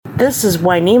This is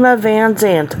Wynema Van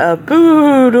Zant, a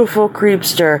beautiful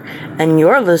creepster, and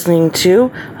you're listening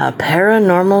to A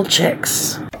Paranormal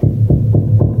Chicks.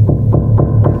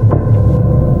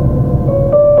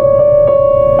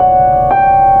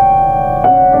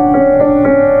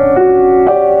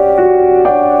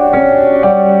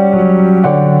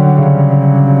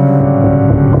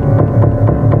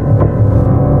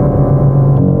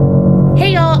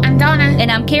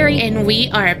 And we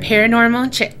are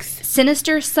Paranormal Chicks.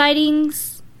 Sinister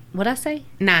Sightings. What'd I say?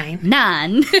 9.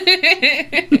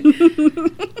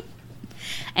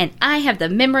 And I have the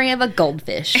memory of a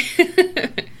goldfish.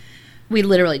 We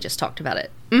literally just talked about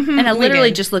it. Mm-hmm, and I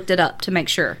literally just looked it up to make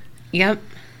sure. Yep.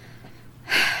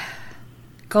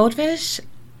 Goldfish?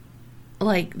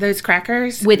 Like those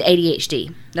crackers? With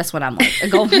ADHD. That's what I'm like. A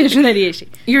goldfish with ADHD.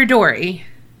 You're Dory.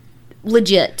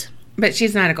 Legit. But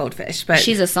she's not a goldfish. But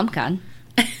she's a some kind.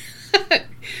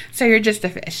 So you're just a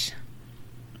fish.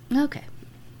 Okay.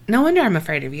 No wonder I'm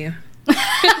afraid of you.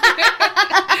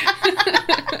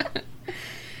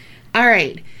 All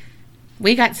right.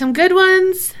 We got some good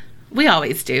ones. We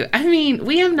always do. I mean,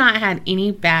 we have not had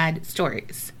any bad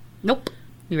stories. Nope.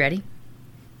 You ready?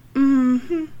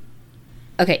 Mm-hmm.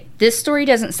 Okay. This story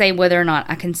doesn't say whether or not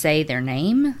I can say their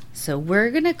name, so we're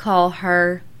going to call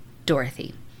her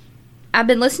Dorothy. I've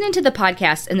been listening to the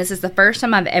podcast, and this is the first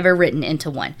time I've ever written into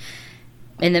one.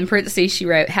 And then parentheses, she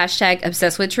wrote,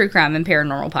 #obsessed with true crime and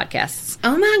paranormal podcasts.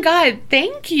 Oh my God,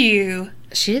 thank you.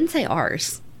 She didn't say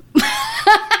ours.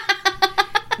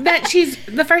 That she's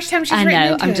the first time she's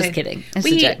written into it. I'm just kidding. It's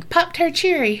we a joke. Popped her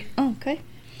cherry. Oh, okay.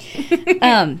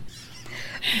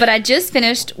 But I just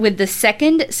finished with the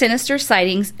second Sinister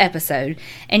Sightings episode,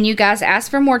 and you guys asked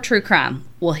for more true crime.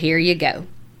 Well, here you go.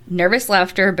 Nervous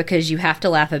laughter because you have to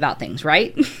laugh about things,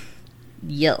 right?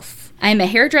 Yes. I am a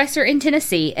hairdresser in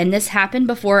Tennessee, and this happened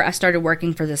before I started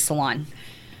working for this salon.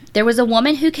 There was a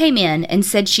woman who came in and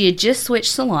said she had just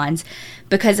switched salons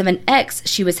because of an ex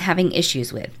she was having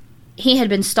issues with. He had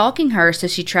been stalking her, so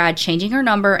she tried changing her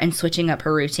number and switching up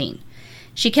her routine.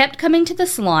 She kept coming to the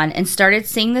salon and started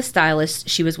seeing the stylist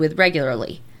she was with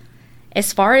regularly.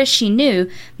 As far as she knew,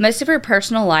 most of her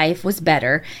personal life was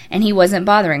better, and he wasn't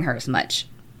bothering her as much.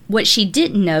 What she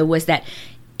didn't know was that,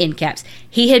 in caps,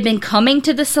 he had been coming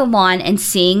to the salon and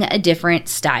seeing a different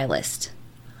stylist.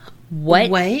 What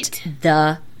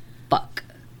the fuck?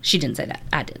 She didn't say that.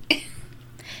 I did.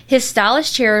 His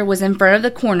stylist chair was in front of the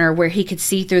corner where he could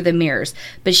see through the mirrors,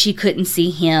 but she couldn't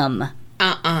see him.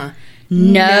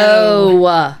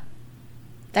 No.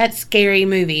 That scary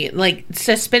movie. Like,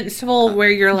 suspenseful, where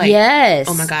you're like, yes.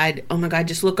 Oh my God,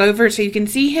 just look over so you can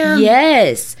see him.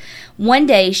 Yes. One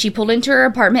day, she pulled into her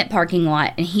apartment parking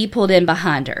lot, and he pulled in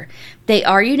behind her. They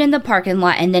argued in the parking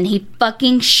lot, and then he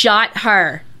fucking shot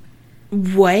her.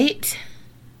 What?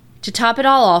 To top it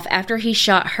all off, after he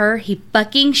shot her, he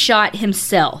fucking shot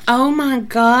himself. Oh my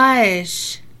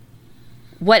gosh.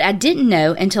 What I didn't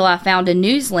know until I found a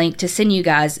news link to send you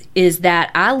guys is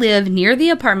that I live near the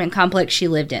apartment complex she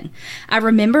lived in. I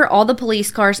remember all the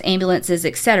police cars, ambulances,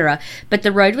 etc., but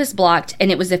the road was blocked, and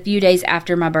it was a few days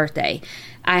after my birthday.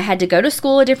 I had to go to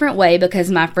school a different way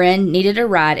because my friend needed a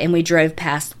ride, and we drove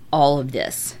past all of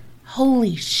this.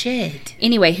 Holy shit.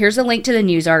 Anyway, here's a link to the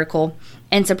news article.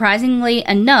 And surprisingly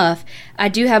enough, I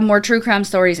do have more true crime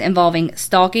stories involving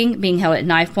stalking, being held at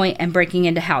knife point, and breaking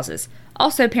into houses.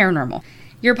 Also paranormal.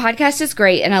 Your podcast is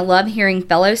great, and I love hearing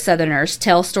fellow Southerners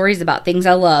tell stories about things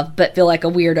I love, but feel like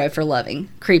a weirdo for loving.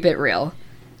 Creep it real.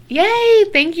 Yay!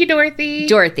 Thank you, Dorothy.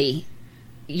 Dorothy,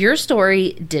 your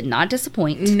story did not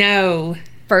disappoint. No.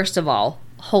 First of all,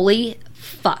 holy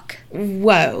fuck.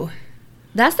 Whoa.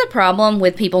 That's the problem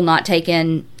with people not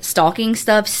taking stalking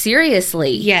stuff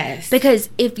seriously. Yes. Because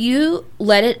if you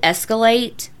let it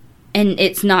escalate and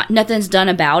nothing's done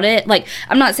about it, like,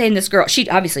 I'm not saying this girl, she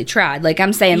obviously tried. Like,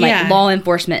 I'm saying, like, law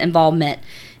enforcement involvement,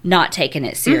 not taking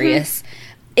it serious.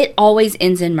 Mm-hmm. It always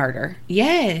ends in murder.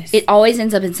 Yes. It always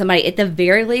ends up in somebody, at the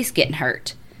very least, getting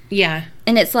hurt. Yeah.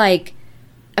 And it's like,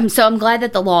 I'm glad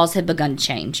that the laws have begun to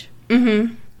change.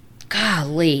 Mm-hmm.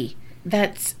 Golly.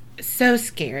 That's so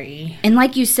scary. And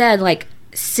like you said, like,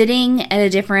 sitting at a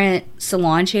different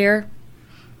salon chair.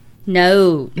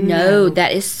 No,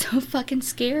 that is so fucking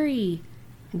scary.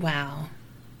 Wow.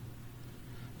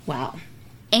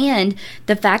 And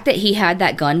the fact that he had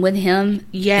that gun with him,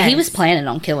 he was planning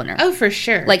on killing her. Oh, for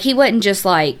sure. Like, he wasn't just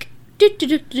like,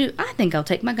 I think I'll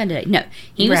take my gun today. No,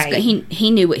 he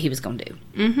knew what he was going to do.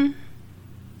 Mm-hmm.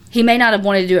 He may not have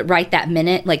wanted to do it right that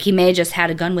minute. Like, he may have just had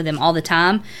a gun with him all the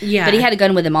time. Yeah. But he had a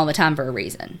gun with him all the time for a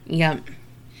reason. Yep.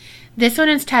 This one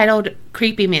is titled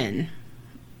Creepy Men.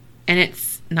 And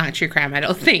it's not true crime, I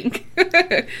don't think.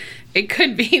 It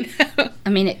could be, though. I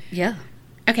mean, yeah.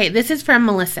 Okay, this is from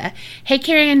Melissa. Hey,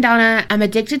 Carrie and Donna, I'm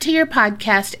addicted to your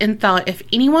podcast and thought if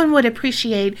anyone would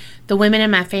appreciate the women in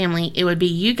my family, it would be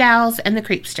you gals and the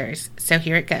Creepsters. So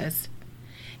here it goes.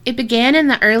 It began in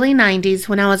the early 90s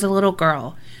when I was a little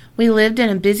girl. We lived in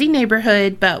a busy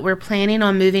neighborhood, but we're planning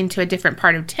on moving to a different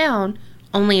part of town,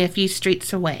 only a few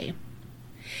streets away.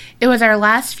 It was our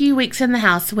last few weeks in the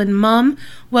house when Mom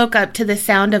woke up to the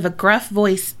sound of a gruff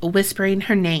voice whispering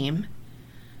her name.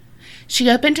 She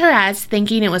opened her eyes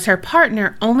thinking it was her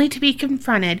partner, only to be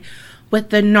confronted with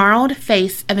the gnarled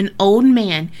face of an old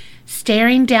man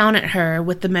staring down at her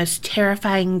with the most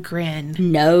terrifying grin.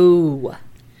 No.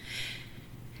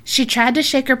 She tried to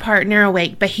shake her partner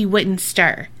awake, but he wouldn't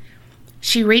stir.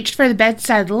 She reached for the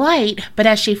bedside light, but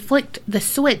as she flicked the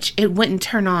switch, it wouldn't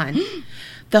turn on.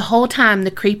 The whole time,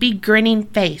 the creepy, grinning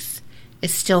face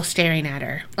is still staring at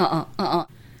her.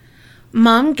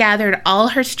 Mom gathered all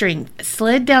her strength,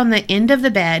 slid down the end of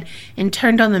the bed, and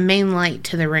turned on the main light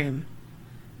to the room.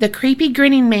 The creepy,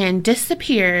 grinning man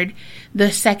disappeared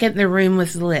the second the room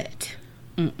was lit.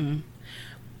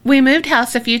 We moved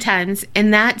house a few times,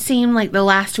 and that seemed like the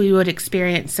last we would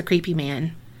experience the creepy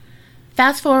man.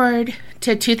 Fast forward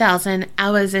to 2000, I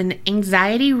was an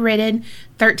anxiety-ridden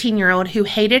 13-year-old who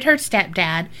hated her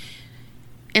stepdad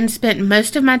and spent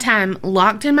most of my time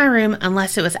locked in my room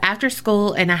unless it was after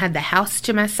school and I had the house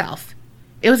to myself.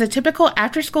 It was a typical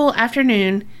after-school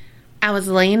afternoon. I was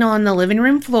laying on the living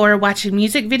room floor watching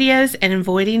music videos and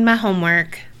avoiding my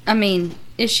homework. I mean,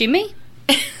 is she me?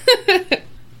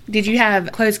 Did you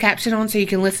have closed caption on so you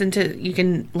can learn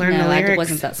the lyrics? No, I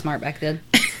wasn't that smart back then.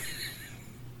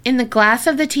 In the glass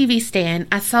of the TV stand,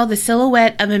 I saw the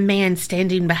silhouette of a man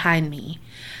standing behind me.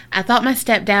 I thought my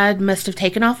stepdad must have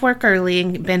taken off work early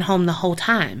and been home the whole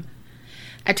time.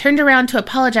 I turned around to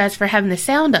apologize for having the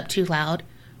sound up too loud,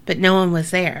 but no one was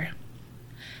there.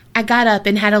 I got up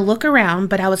and had a look around,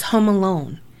 but I was home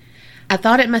alone. I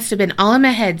thought it must have been all in my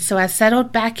head, so I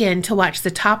settled back in to watch the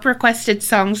top requested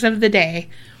songs of the day.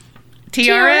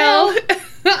 TRL.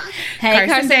 Hey,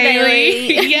 Carson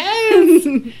Daly.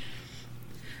 Yes.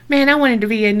 Man, I wanted to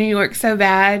be in New York so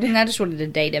bad. And I just wanted to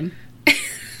date him.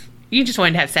 You just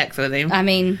wanted to have sex with him. I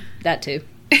mean, that too.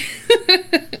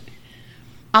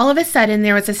 All of a sudden,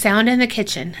 there was a sound in the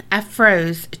kitchen. I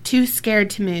froze, too scared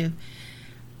to move.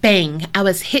 Bang! I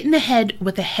was hit in the head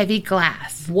with a heavy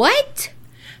glass. What?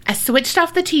 I switched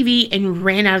off the TV and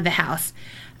ran out of the house.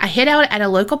 I hid out at a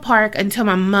local park until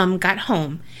my mom got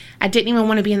home. I didn't even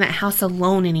want to be in that house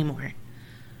alone anymore.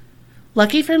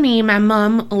 Lucky for me, my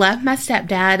mom left my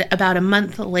stepdad about a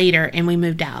month later and we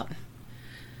moved out.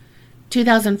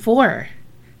 2004.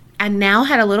 I now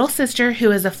had a little sister who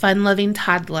was a fun-loving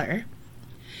toddler.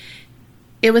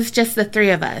 It was just the three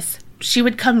of us. She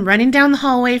would come running down the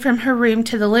hallway from her room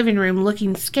to the living room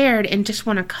looking scared and just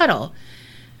want to cuddle.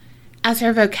 As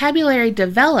her vocabulary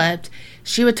developed,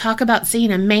 she would talk about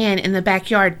seeing a man in the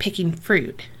backyard picking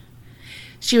fruit.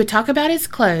 She would talk about his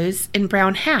clothes and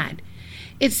brown hat.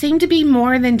 It seemed to be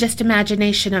more than just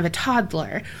imagination of a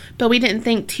toddler, but we didn't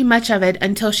think too much of it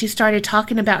until she started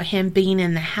talking about him being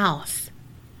in the house.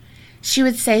 She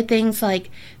would say things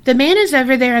like, "The man is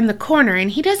over there in the corner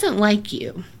and he doesn't like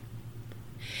you."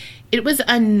 It was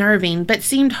unnerving, but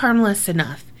seemed harmless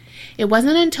enough. It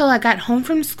wasn't until I got home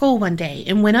from school one day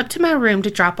and went up to my room to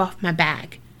drop off my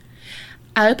bag.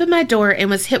 I opened my door and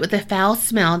was hit with a foul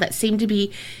smell that seemed to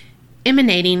be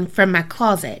emanating from my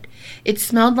closet. It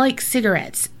smelled like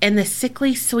cigarettes and the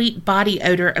sickly sweet body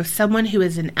odor of someone who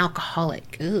is an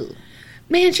alcoholic. Ooh.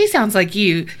 Man, she sounds like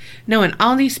you, knowing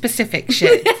all these specific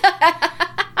shit.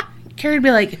 Carrie would be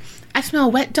like, "I smell a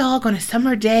wet dog on a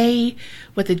summer day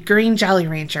with a green Jolly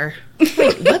Rancher."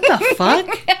 Wait, what the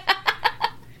fuck?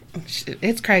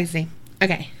 It's crazy.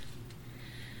 Okay.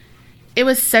 It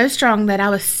was so strong that I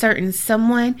was certain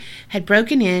someone had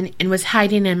broken in and was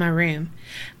hiding in my room.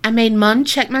 I made Mom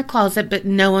check my closet, but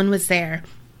no one was there.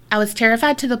 I was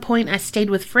terrified to the point I stayed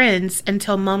with friends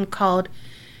until Mom called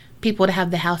people to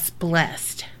have the house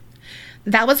blessed.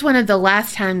 That was one of the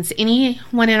last times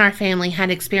anyone in our family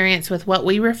had experience with what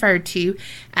we referred to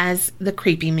as the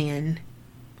creepy man.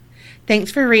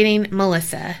 Thanks for reading,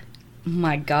 Melissa. Oh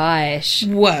my gosh.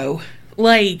 Whoa.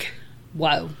 Like,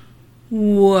 Whoa.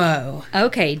 whoa.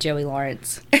 Okay, Joey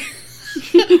Lawrence.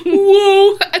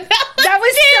 Whoa. That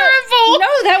was terrible.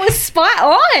 No, that was spot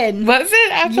on. Was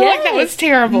it? I feel like that was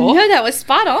terrible. No, that was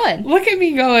spot on. Look at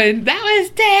me going, that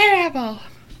was terrible.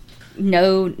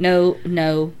 No.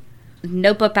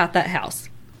 Nope about that house.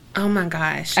 Oh my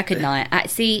gosh. I could not. I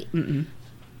see.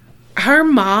 Her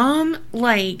mom,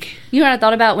 like... You know what I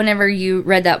thought about whenever you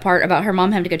read that part about her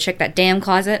mom having to go check that damn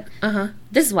closet? Uh-huh.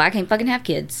 This is why I can't fucking have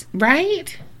kids.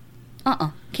 Right?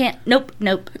 Can't. Nope.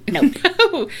 No.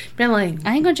 Been like...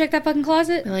 I ain't gonna check that fucking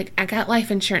closet. Like, I got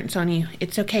life insurance on you.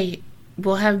 It's okay.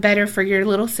 We'll have better for your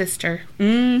little sister.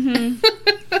 Mm-hmm.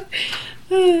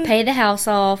 Pay the house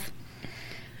off.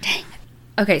 Dang.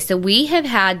 Okay, so we have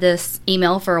had this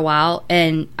email for a while,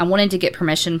 and I wanted to get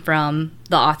permission from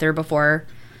the author before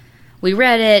we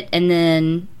read it, and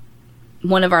then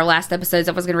one of our last episodes,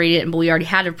 I was going to read it, but we already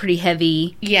had a pretty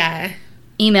heavy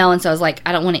email, and so I was like,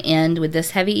 I don't want to end with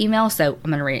this heavy email, so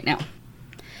I'm going to read it now.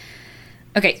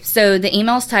 Okay, so the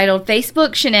email's titled,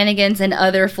 Facebook Shenanigans and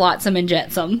Other Flotsam and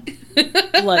Jetsam.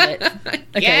 Love it.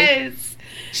 Okay. Yes.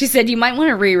 She said, you might want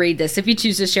to reread this if you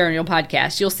choose to share on your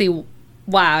podcast. You'll see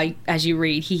why as you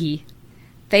read. Hee.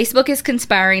 Facebook is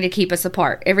conspiring to keep us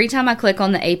apart. Every time I click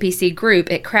on the APC group,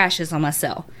 it crashes on my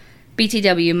cell.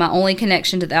 BTW, my only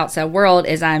connection to the outside world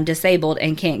is I am disabled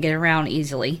and can't get around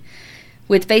easily.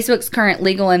 With Facebook's current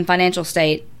legal and financial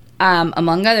state, I'm,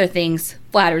 among other things,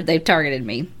 flattered they've targeted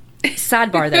me.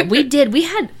 Sidebar though,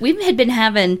 we had been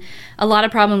having a lot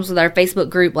of problems with our Facebook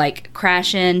group, like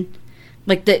crashing,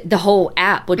 like the whole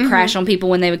app would crash on people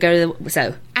when they would go to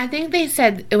the, I think they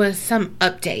said it was some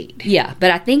update. Yeah, but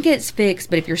I think it's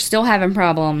fixed, but if you're still having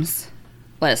problems,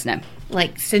 let us know.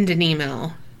 Like, send an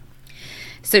email.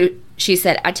 So she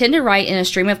said, I tend to write in a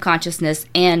stream of consciousness,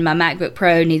 and my MacBook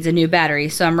Pro needs a new battery,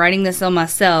 so I'm writing this on my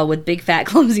cell with big, fat,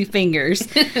 clumsy fingers.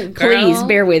 Please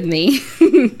bear with me.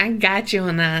 I got you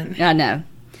on that. I know.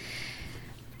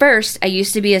 First, I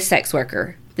used to be a sex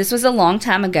worker. This was a long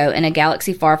time ago in a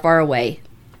galaxy far, far away.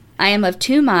 I am of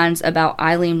two minds about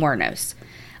Eileen Wuornos.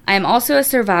 I am also a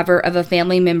survivor of a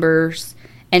family member's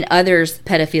and others'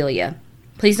 pedophilia.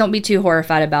 Please don't be too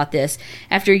horrified about this.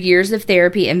 After years of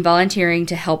therapy and volunteering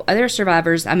to help other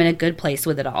survivors, I'm in a good place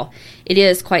with it all. It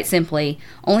is, quite simply,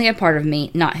 only a part of me,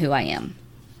 not who I am.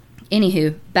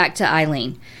 Anywho, back to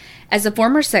Eileen. As a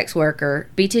former sex worker,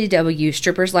 BTW,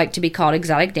 strippers like to be called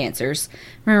exotic dancers.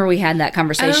 Remember we had that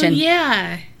conversation? Oh,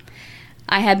 yeah.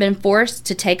 I had been forced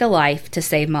to take a life to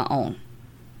save my own.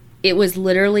 It was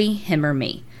literally him or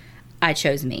me. I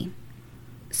chose me.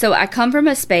 So I come from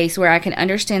a space where I can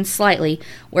understand slightly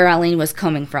where Eileen was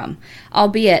coming from,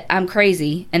 albeit I'm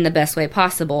crazy in the best way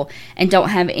possible and don't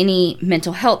have any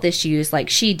mental health issues like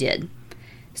she did.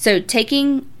 So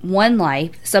taking one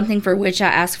life, something for which I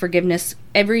ask forgiveness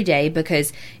every day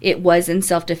because it was in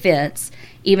self-defense,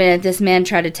 even if this man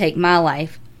tried to take my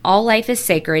life, all life is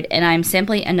sacred and I am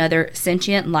simply another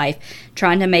sentient life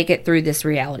trying to make it through this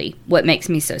reality. What makes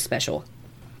me so special?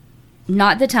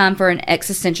 Not the time for an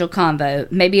existential convo,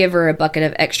 maybe over a bucket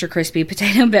of extra crispy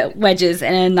potato wedges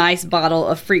and a nice bottle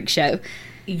of Freak Show.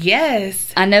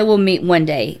 Yes. I know we'll meet one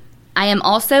day. I am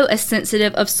also a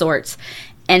sensitive of sorts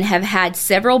and have had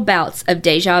several bouts of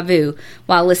deja vu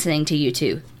while listening to you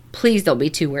two. Please don't be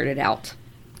too weirded out.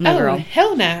 No, girl.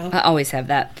 Hell no. I always have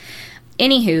that.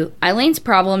 Anywho, Eileen's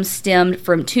problems stemmed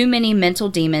from too many mental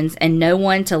demons and no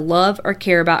one to love or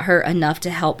care about her enough to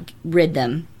help rid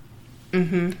them.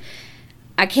 Mm-hmm.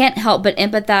 I can't help but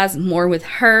empathize more with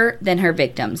her than her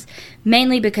victims,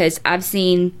 mainly because I've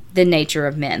seen the nature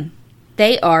of men.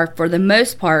 They are, for the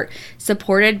most part,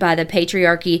 supported by the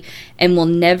patriarchy and will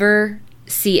never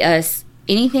see us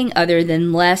anything other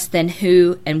than less than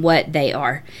who and what they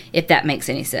are, if that makes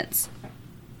any sense.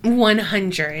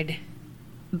 100.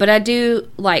 But I do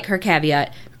like her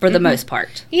caveat for the most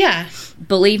part. Yeah.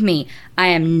 Believe me, I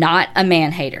am not a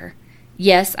man-hater.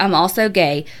 Yes, I'm also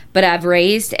gay, but I've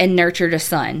raised and nurtured a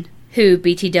son who,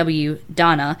 BTW,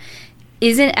 Donna,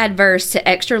 isn't adverse to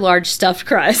extra-large stuffed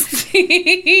crusts.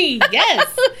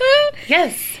 Yes.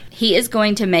 Yes. He is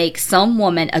going to make some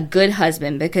woman a good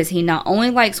husband because he not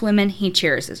only likes women, he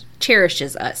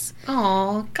cherishes us.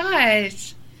 Oh,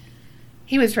 gosh.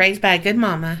 He was raised by a good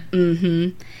mama.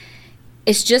 Mm-hmm.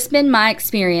 It's just been my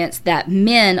experience that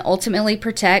men ultimately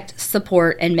protect,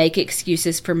 support, and make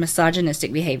excuses for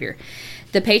misogynistic behavior.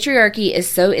 The patriarchy is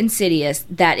so insidious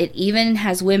that it even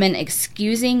has women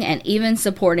excusing and even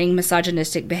supporting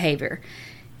misogynistic behavior.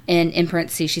 And in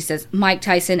parentheses, she says, Mike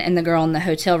Tyson and the girl in the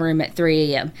hotel room at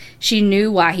 3 a.m. She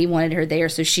knew why he wanted her there,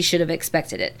 so she should have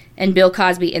expected it. And Bill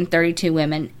Cosby and 32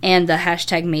 women. And the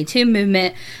hashtag MeToo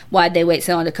movement, why'd they wait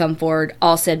so long to come forward,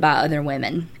 all said by other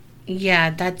women. Yeah,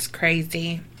 that's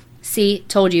crazy. See,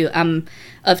 told you, I'm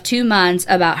of two minds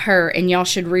about her, and y'all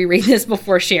should reread this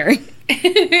before sharing.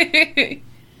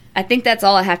 I think that's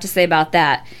all I have to say about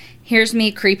that. Here's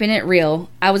me creeping it real.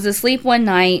 I was asleep one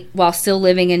night while still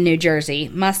living in New Jersey.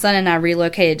 My son and I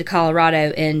relocated to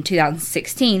Colorado in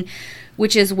 2016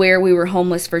 which is where we were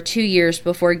homeless for 2 years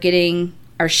before getting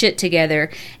our shit together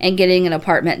and getting an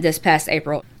apartment this past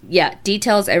April. Yeah,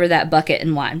 details over that bucket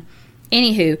and wine.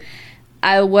 Anywho,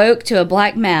 I awoke to a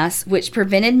black mass which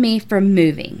prevented me from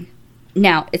moving.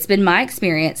 Now, it's been my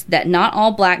experience that not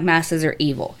all black masses are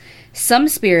evil. Some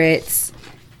spirits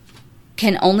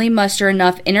can only muster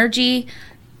enough energy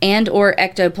and or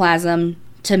ectoplasm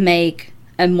to make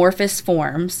amorphous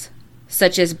forms,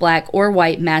 such as black or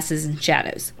white masses and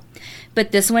shadows.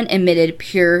 But this one emitted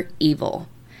pure evil.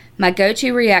 My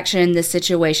go-to reaction in this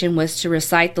situation was to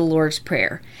recite the Lord's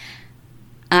Prayer.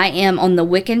 I am on the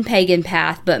Wiccan pagan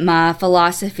path, but my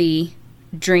philosophy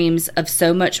dreams of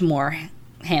so much more.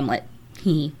 Hamlet.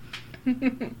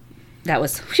 That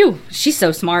was, whew, she's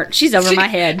so smart. She's over my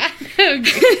head.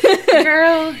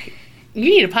 Girl, you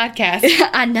need a podcast.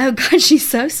 I know, God, she's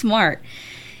so smart.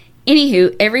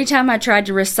 Anywho, every time I tried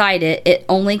to recite it, it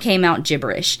only came out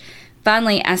gibberish.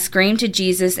 Finally, I screamed to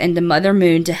Jesus and to Mother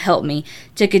Moon to help me,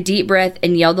 took a deep breath,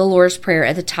 and yelled the Lord's Prayer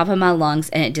at the top of my lungs,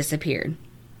 and it disappeared.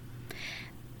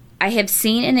 I have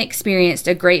seen and experienced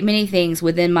a great many things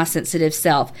within my sensitive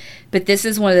self, but this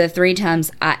is one of the 3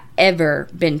 times I ever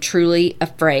been truly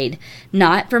afraid,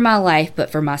 not for my life,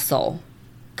 but for my soul.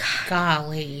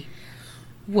 Golly.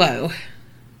 Whoa.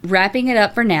 Wrapping it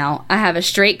up for now, I have a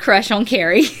straight crush on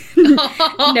Carrie.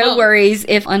 No worries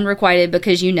if unrequited,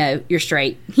 because you know you're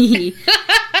straight.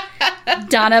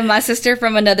 Donna, my sister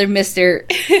from another mister,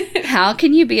 how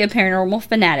can you be a paranormal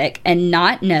fanatic and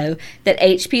not know that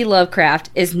H.P. Lovecraft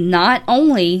is not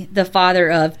only the father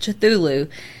of Cthulhu,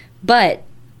 but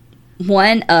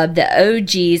one of the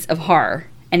OGs of horror?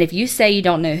 And if you say you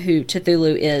don't know who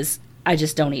Cthulhu is, I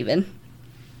just don't even.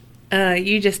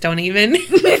 You just don't even.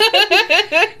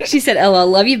 She said, "LL,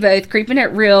 love you both, creeping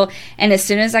it real, and as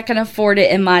soon as I can afford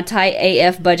it in my tight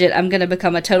AF budget, I'm going to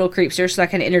become a total creepster so I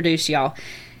can introduce y'all.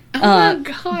 Oh my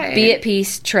God. Be at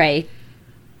peace, Trey,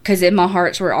 because in my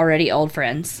hearts we're already old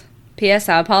friends. P.S.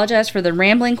 I apologize for the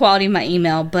rambling quality of my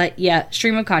email, but yeah,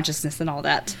 stream of consciousness and all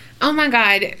that." Oh my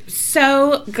God.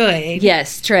 So good.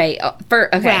 Yes, Trey.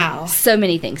 Okay. Wow. So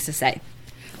many things to say.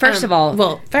 First of all,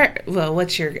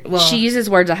 what's your... Well, she uses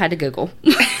words I had to Google.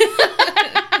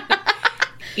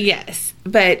 Yes,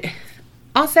 but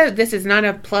also, this is not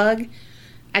a plug.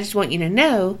 I just want you to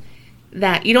know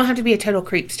that you don't have to be a total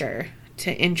creepster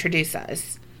to introduce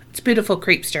us. It's Beautiful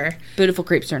Creepster. Beautiful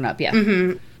Creepster up, yeah.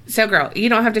 Mm-hmm. So, girl, you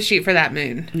don't have to shoot for that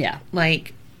moon. Yeah.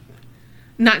 Like,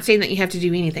 not saying that you have to do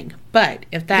anything, but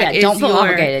if that is don't feel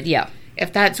obligated, yeah.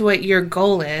 If that's what your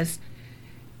goal is,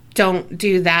 don't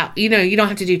do that. You know, you don't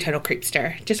have to do total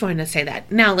creepster. Just wanted to say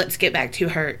that. Now, let's get back to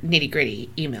her nitty-gritty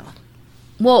email.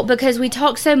 Well, because we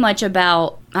talk so much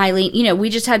about Eileen, you know, we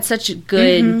just had such a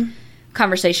good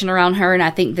conversation around her, and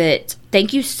I think that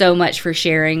thank you so much for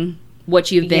sharing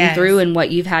what you've been through and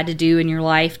what you've had to do in your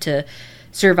life to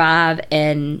survive.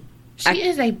 And she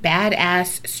is a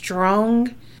badass,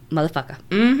 strong motherfucker.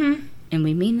 Mm-hmm. And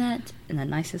we mean that in the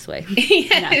nicest way.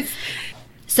 Yes. No.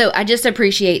 So I just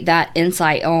appreciate that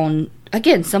insight on,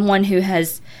 again, someone who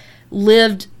has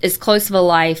lived as close of a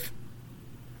life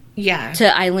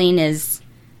to Eileen as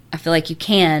I feel like you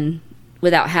can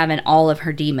without having all of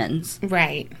her demons.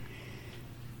 Right.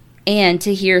 And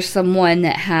to hear someone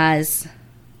that has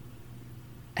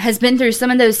been through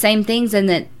some of those same things and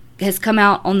that has come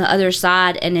out on the other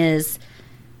side and is,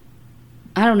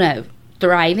 I don't know,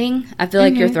 thriving. I feel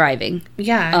like you're thriving.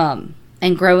 Yeah.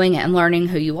 And growing and learning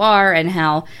who you are and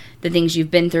how the things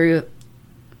you've been through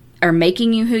are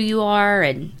making you who you are.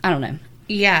 And I don't know.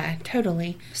 Yeah,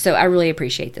 totally. So I really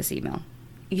appreciate this email.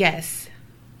 Yes.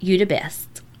 You the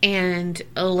best. And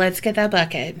let's get that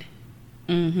bucket.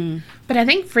 Mm-hmm. But I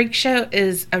think Freak Show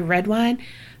is a red wine.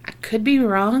 I could be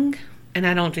wrong, and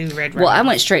I don't do red wine. Well, I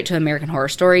went straight to American Horror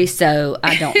Story, so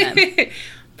I don't know.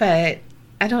 But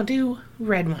I don't do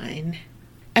red wine.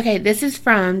 Okay, this is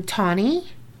from Tawny.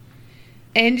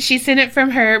 And she sent it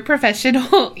from her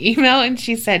professional email, and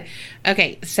she said,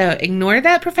 okay, so ignore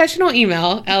that professional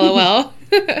email, LOL.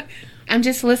 I'm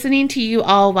just listening to you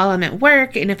all while I'm at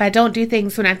work, and if I don't do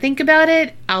things when I think about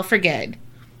it, I'll forget.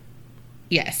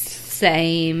 Yes.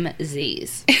 Same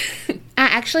Z's. I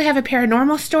actually have a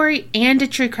paranormal story and a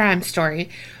true crime story,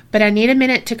 but I need a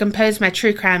minute to compose my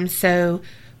true crime, so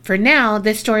for now,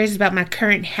 this story is about my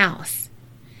current house.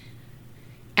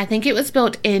 I think it was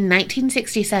built in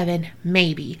 1967,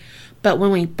 maybe, but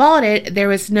when we bought it, there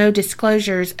was no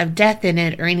disclosures of death in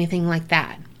it or anything like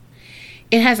that.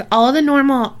 It has all the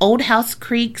normal old house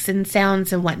creaks and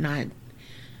sounds and whatnot.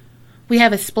 We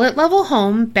have a split-level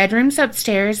home, bedrooms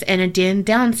upstairs, and a den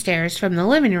downstairs from the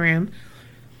living room,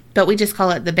 but we just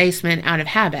call it the basement out of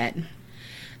habit.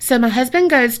 So my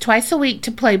husband goes twice a week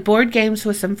to play board games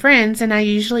with some friends, and I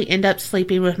usually end up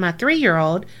sleeping with my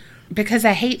 3-year-old because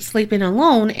I hate sleeping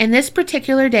alone, and this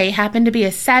particular day happened to be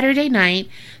a Saturday night,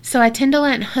 so I tend to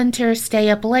let Hunter stay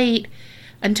up late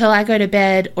until I go to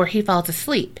bed or he falls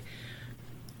asleep.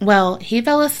 Well, he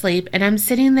fell asleep, and I'm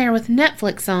sitting there with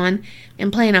Netflix on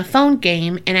and playing a phone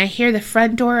game, and I hear the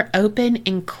front door open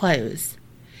and close.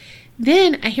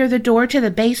 Then I hear the door to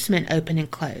the basement open and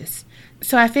close.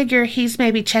 So I figure he's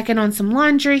maybe checking on some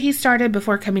laundry he started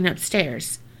before coming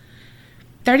upstairs.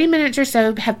 30 minutes or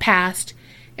so have passed,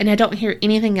 and I don't hear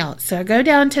anything else, so I go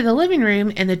down to the living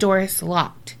room, and the door is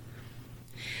locked.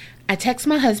 I text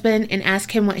my husband and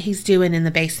ask him what he's doing in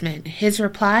the basement. His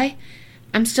reply,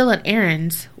 "I'm still at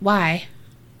errands. Why?"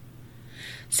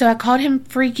 So I called him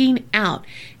freaking out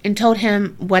and told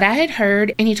him what I had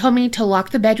heard, and he told me to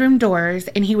lock the bedroom doors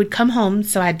and he would come home,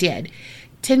 so I did.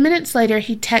 10 minutes later,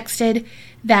 he texted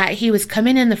that he was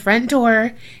coming in the front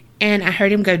door, and I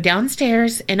heard him go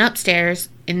downstairs and upstairs,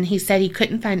 and he said he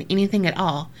couldn't find anything at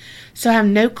all. So I have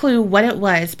no clue what it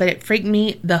was, but it freaked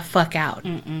me the fuck out.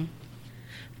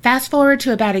 Fast forward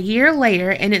to about a year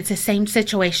later, and it's the same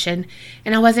situation,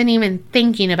 and I wasn't even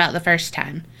thinking about the first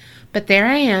time. But there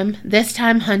I am. This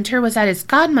time Hunter was at his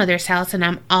godmother's house, and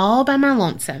I'm all by my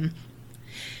lonesome.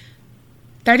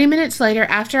 30 minutes later,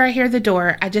 after I hear the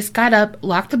door, I just got up,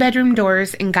 locked the bedroom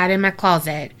doors, and got in my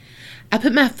closet. I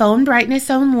put my phone brightness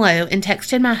on low and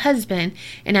texted my husband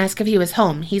and asked if he was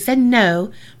home. He said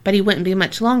no, but he wouldn't be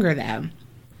much longer though.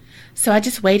 So I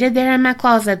just waited there in my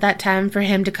closet that time for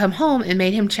him to come home and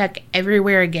made him check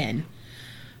everywhere again.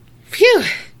 Phew!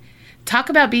 Talk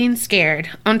about being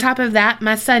scared. On top of that,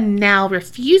 my son now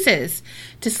refuses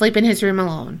to sleep in his room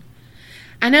alone.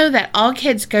 I know that all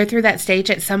kids go through that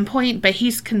stage at some point, but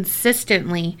he's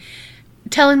consistently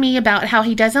telling me about how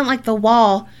he doesn't like the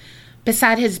wall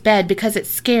beside his bed because it's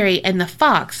scary, and the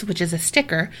fox, which is a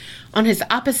sticker, on his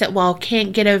opposite wall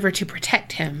can't get over to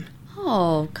protect him.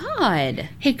 Oh, God.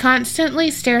 He constantly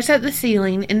stares at the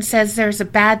ceiling and says there's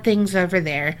bad things over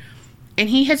there, and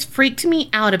he has freaked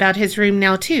me out about his room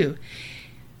now, too.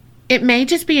 It may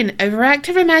just be an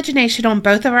overactive imagination on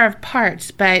both of our parts,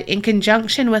 but in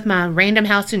conjunction with my random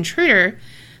house intruder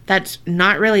that's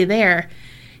not really there,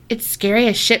 it's scary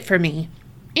as shit for me.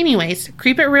 Anyways,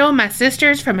 creep it real, my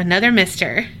sisters from another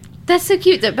mister. That's so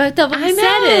cute that both of them I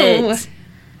said know. it.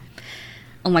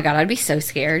 Oh my God, I'd be so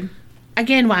scared.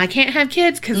 Again, why I can't have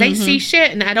kids, because they see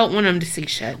shit and I don't want them to see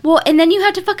shit. Well, and then you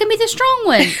have to fucking be the strong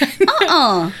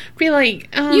one. Be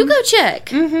like, You go check.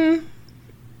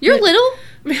 You're little.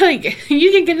 Be like,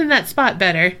 you can get in that spot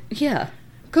better. Yeah.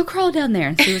 Go crawl down there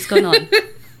and see what's going on.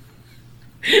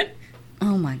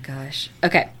 Oh my gosh.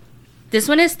 Okay. This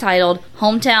one is titled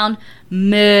Hometown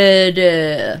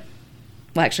Murder.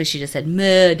 Well, actually, she just said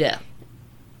murder.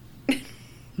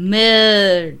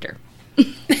 Murder.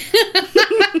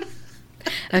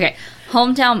 Okay.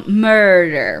 Hometown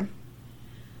murder.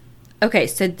 Okay,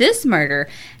 so this murder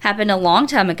happened a long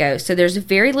time ago, so there's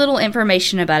very little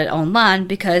information about it online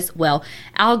because, well,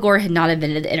 Al Gore had not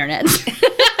invented the internet.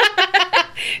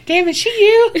 Damn it, she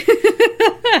you.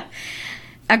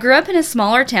 I grew up in a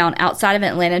smaller town outside of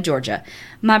Atlanta, Georgia.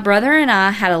 My brother and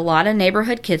I had a lot of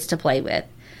neighborhood kids to play with.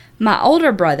 My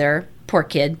older brother, poor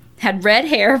kid, had red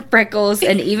hair, freckles,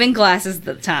 and even glasses at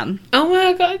the time. Oh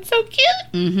my God, so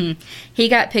cute. He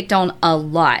got picked on a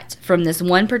lot from this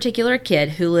one particular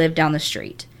kid who lived down the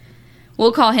street.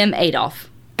 We'll call him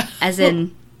Adolf, as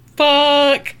in...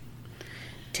 Fuck.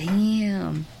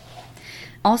 Damn.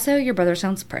 Also, your brother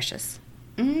sounds precious.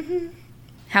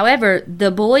 However, the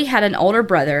bully had an older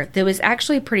brother that was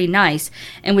actually pretty nice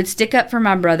and would stick up for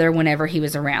my brother whenever he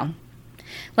was around.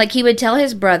 Like, he would tell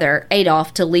his brother,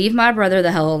 Adolf, to leave my brother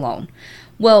the hell alone.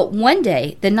 Well, one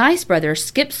day, the nice brother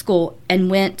skipped school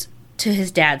and went to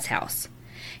his dad's house.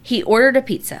 He ordered a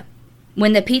pizza.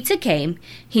 When the pizza came,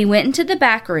 he went into the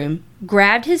back room,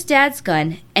 grabbed his dad's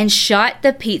gun, and shot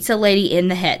the pizza lady in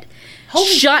the head.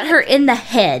 Shot her in the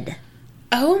head.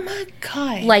 Oh my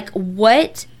God. Like,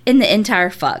 what in the entire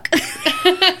fuck?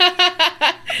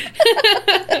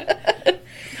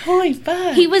 Holy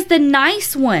fuck. He was the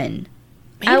nice one.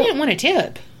 He didn't want a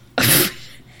tip.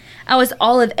 I was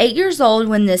all of 8 years old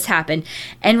when this happened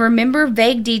and remember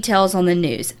vague details on the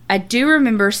news. I do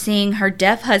remember seeing her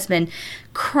deaf husband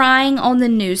crying on the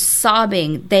news,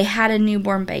 sobbing they had a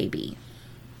newborn baby.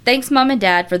 Thanks, Mom and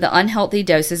Dad, for the unhealthy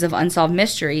doses of unsolved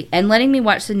mystery and letting me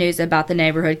watch the news about the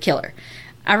neighborhood killer.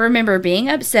 I remember being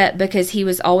upset because he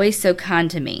was always so kind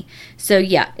to me. So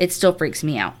yeah, it still freaks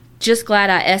me out. Just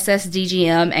glad I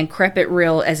SSDGM and crept it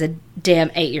real as a damn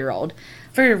 8-year-old.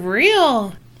 For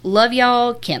real. Love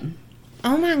y'all, Kim.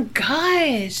 Oh my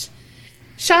gosh.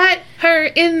 Shot her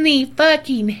in the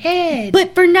fucking head.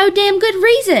 But for no damn good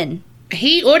reason.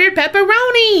 He ordered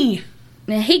pepperoni.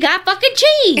 He got fucking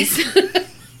cheese.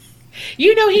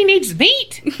 You know he needs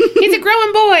meat. He's a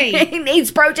growing boy. He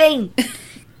needs protein.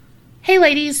 Hey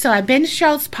ladies, so I binged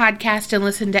Charles' podcast and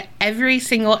listened to every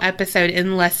single episode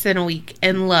in less than a week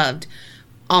and loved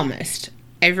almost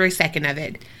every second of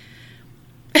it.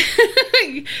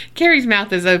 Carrie's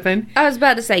mouth is open. I was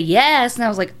about to say yes, and I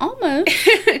was like, almost.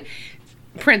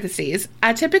 Parentheses.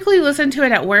 I typically listen to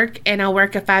it at work, and I'll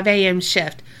work a 5 a.m.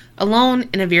 shift, alone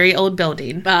in a very old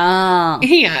building. Oh.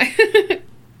 Yeah.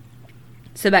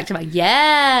 So back to my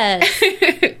yes.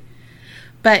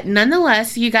 But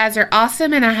nonetheless, you guys are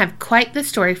awesome, and I have quite the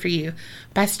story for you.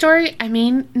 By story, I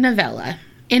mean novella.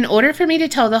 In order for me to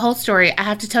tell the whole story, I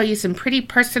have to tell you some pretty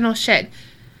personal shit.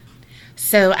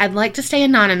 So I'd like to stay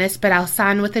anonymous, but I'll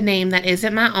sign with a name that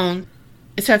isn't my own.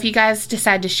 So if you guys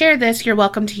decide to share this, you're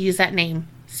welcome to use that name.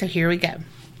 So here we go.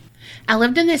 I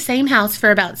lived in the same house for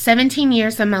about 17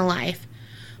 years of my life.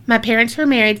 My parents were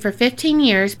married for 15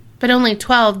 years, but only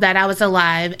 12 that I was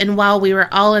alive, and while we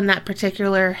were all in that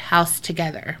particular house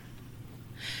together.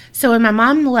 So when my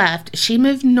mom left, she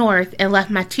moved north and left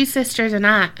my 2 sisters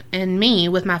and me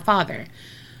with my father.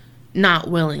 Not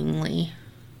willingly.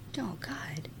 Oh,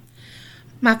 God.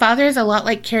 My father is a lot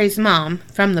like Carrie's mom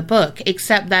from the book,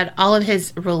 except that all of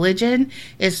his religion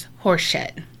is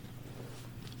horseshit.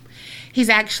 He's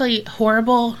actually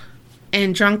horrible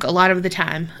and drunk a lot of the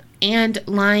time, and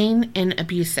lying and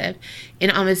abusive in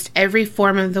almost every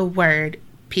form of the word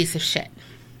piece of shit.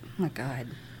 Oh, my God.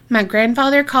 My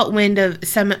grandfather caught wind of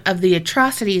some of the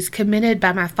atrocities committed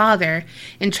by my father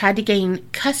and tried to gain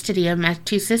custody of my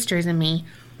 2 sisters and me,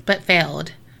 but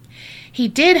failed. He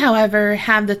did, however,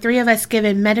 have the 3 of us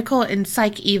given medical and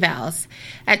psych evals.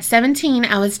 At 17,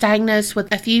 I was diagnosed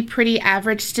with a few pretty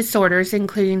average disorders,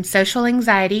 including social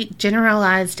anxiety,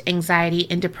 generalized anxiety,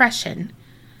 and depression.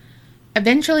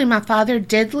 Eventually, my father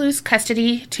did lose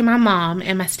custody to my mom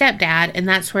and my stepdad, and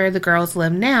that's where the girls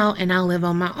live now, and I live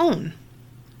on my own.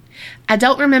 I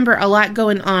don't remember a lot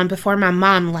going on before my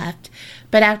mom left,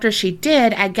 but after she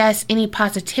did, I guess any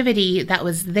positivity that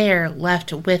was there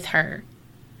left with her.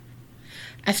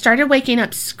 I started waking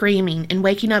up screaming and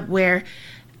waking up where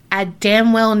I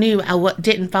damn well knew I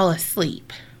didn't fall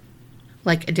asleep.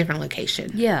 Like a different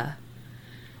location. Yeah.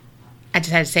 I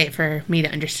just had to say it for me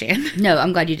to understand. No,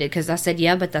 I'm glad you did, because I said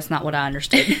yeah, but that's not what I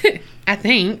understood. I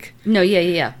think. No,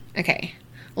 yeah. Okay.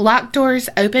 Locked doors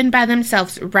opened by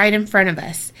themselves right in front of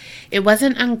us. It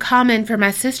wasn't uncommon for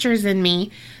my sisters and me,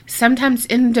 sometimes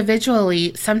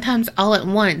individually, sometimes all at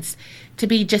once, to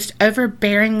be just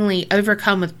overbearingly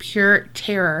overcome with pure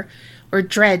terror or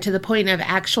dread to the point of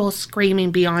actual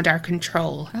screaming beyond our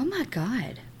control. Oh, my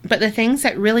God. But the things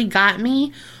that really got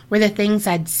me were the things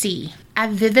I'd see. I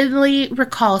vividly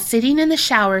recall sitting in the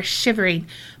shower shivering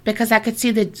because I could see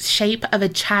the shape of a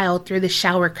child through the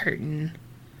shower curtain.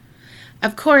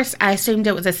 Of course, I assumed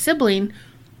it was a sibling,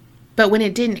 but when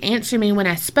it didn't answer me when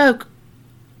I spoke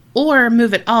or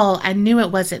move at all, I knew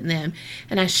it wasn't them,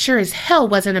 and I sure as hell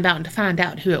wasn't about to find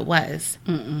out who it was.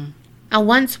 I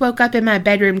once woke up in my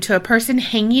bedroom to a person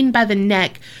hanging by the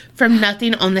neck from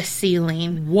nothing on the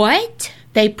ceiling. What?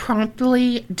 They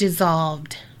promptly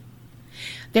dissolved.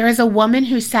 There is a woman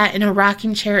who sat in a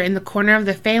rocking chair in the corner of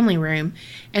the family room,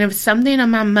 and if something of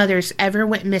my mother's ever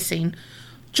went missing,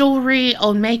 jewelry,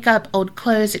 old makeup, old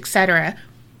clothes, etc.,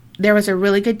 there was a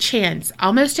really good chance,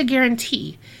 almost a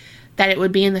guarantee, that it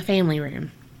would be in the family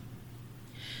room.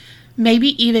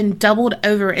 Maybe even doubled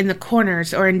over in the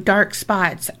corners or in dark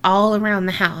spots all around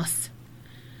the house.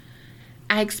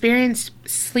 I experienced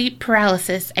sleep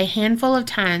paralysis a handful of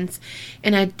times,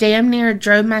 and I damn near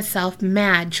drove myself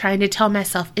mad trying to tell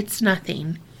myself it's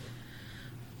nothing.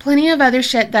 Plenty of other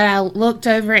shit that I looked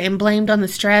over and blamed on the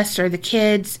stress or the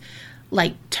kids,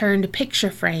 like turned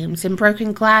picture frames and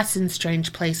broken glass in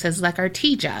strange places like our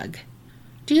tea jug.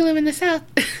 Do you live in the South?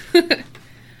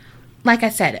 Like I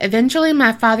said, eventually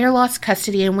my father lost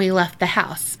custody and we left the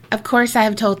house. Of course, I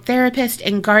have told therapists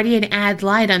and guardian ad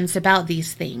litems about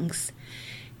these things.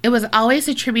 It was always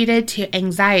attributed to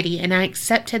anxiety, and I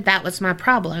accepted that was my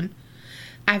problem.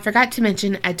 I forgot to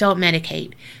mention I don't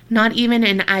medicate, not even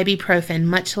an ibuprofen,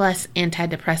 much less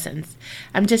antidepressants.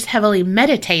 I'm just heavily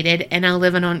meditated, and I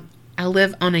live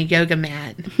on a yoga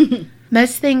mat.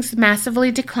 Most things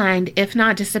massively declined, if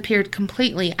not disappeared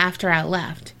completely after I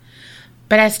left.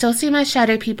 But I still see my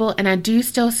shadow people, and I do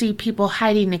still see people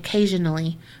hiding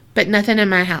occasionally, but nothing in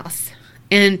my house.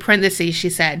 In parentheses, she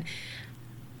said,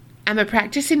 I'm a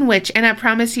practicing witch, and I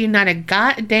promise you not a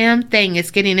goddamn thing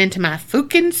is getting into my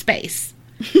fucking space.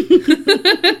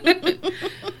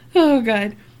 Oh,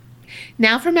 God.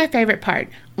 Now for my favorite part.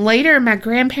 Later, my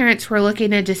grandparents were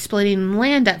looking into splitting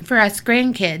land up for us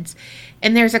grandkids.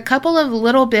 And there's a couple of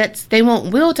little bits they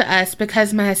won't will to us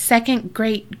because my second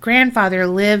great-grandfather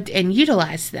lived and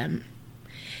utilized them.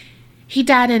 He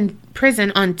died in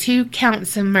prison on 2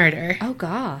 counts of murder. Oh,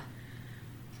 God.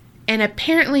 And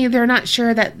apparently they're not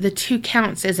sure that the 2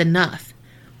 counts is enough.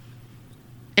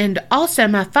 And also,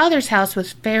 my father's house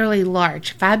was fairly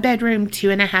large. 5-bedroom,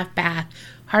 2.5 bath.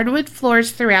 Hardwood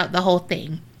floors throughout the whole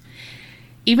thing.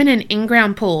 Even an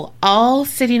in-ground pool, all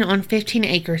sitting on 15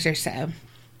 acres or so.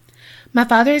 My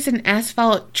father is an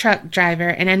asphalt truck driver,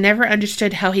 and I never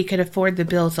understood how he could afford the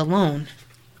bills alone.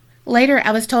 Later,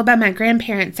 I was told by my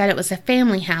grandparents that it was a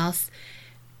family house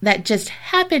that just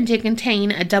happened to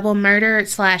contain a double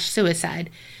murder/suicide.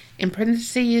 In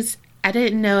parentheses, I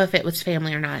didn't know if it was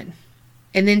family or not.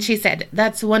 And then she said,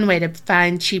 that's one way to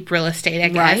find cheap real estate, I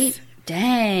guess. Right?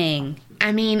 Dang.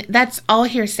 I mean, that's all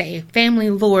hearsay, family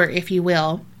lore, if you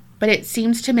will. But it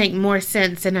seems to make more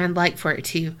sense than I'd like for it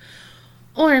to.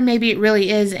 Or maybe it really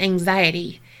is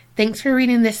anxiety. Thanks for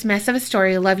reading this mess of a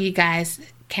story. Love you guys.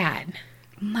 Kat.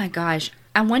 Oh my gosh.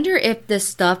 I wonder if the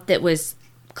stuff that was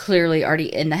clearly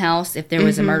already in the house, if there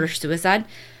was a murder-suicide,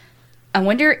 I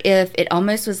wonder if it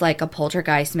almost was like a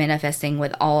poltergeist manifesting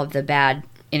with all of the bad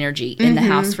energy in the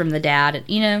house from the dad,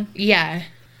 you know? Yeah.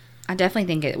 I definitely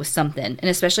think it was something. And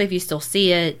especially if you still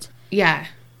see it. Yeah.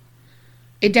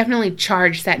 It definitely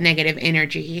charged that negative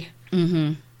energy.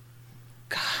 Mm-hmm.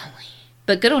 Golly.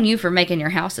 But good on you for making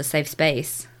your house a safe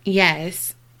space.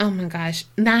 Yes. Oh my gosh.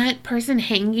 That person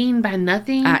hanging by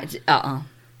nothing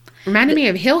reminded me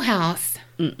of Hill House.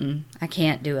 I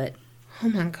can't do it. Oh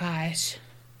my gosh.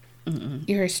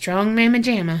 You're a strong mamma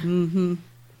jamma. Mm-hmm.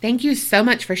 Thank you so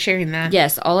much for sharing that.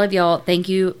 Yes, all of y'all, thank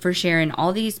you for sharing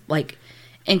all these, like,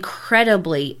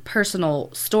 incredibly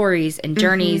personal stories and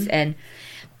journeys and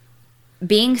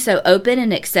being so open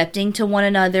and accepting to one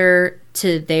another,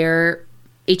 to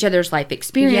each other's life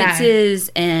experiences.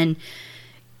 Yeah. And,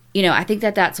 you know, I think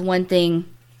that that's one thing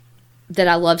that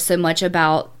I love so much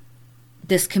about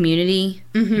this community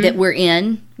that we're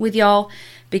in with y'all,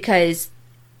 because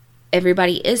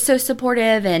everybody is so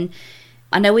supportive. And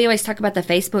I know we always talk about the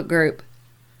Facebook group,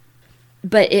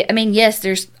 but yes,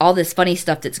 there's all this funny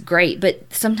stuff that's great,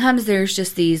 but sometimes there's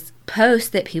just these posts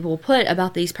that people put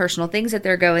about these personal things that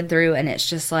they're going through, and it's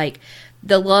just like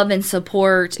the love and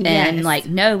support and like,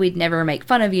 no, we'd never make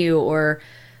fun of you, or,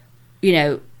 you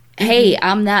know, hey,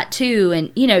 I'm that too.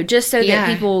 And, you know, just so that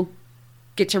people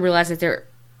get to realize that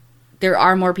there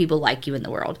are more people like you in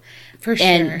the world. For sure.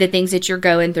 And the things that you're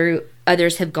going through,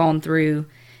 others have gone through.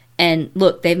 And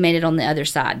look, they've made it on the other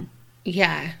side.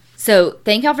 Yeah. So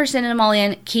thank y'all for sending them all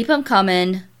in. Keep them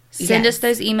coming. Send us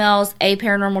those emails,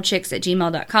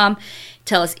 aparanormalchicks@gmail.com.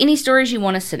 Tell us any stories you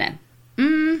want us to know.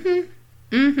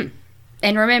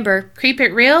 And remember, keep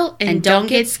it real and don't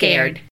get scared.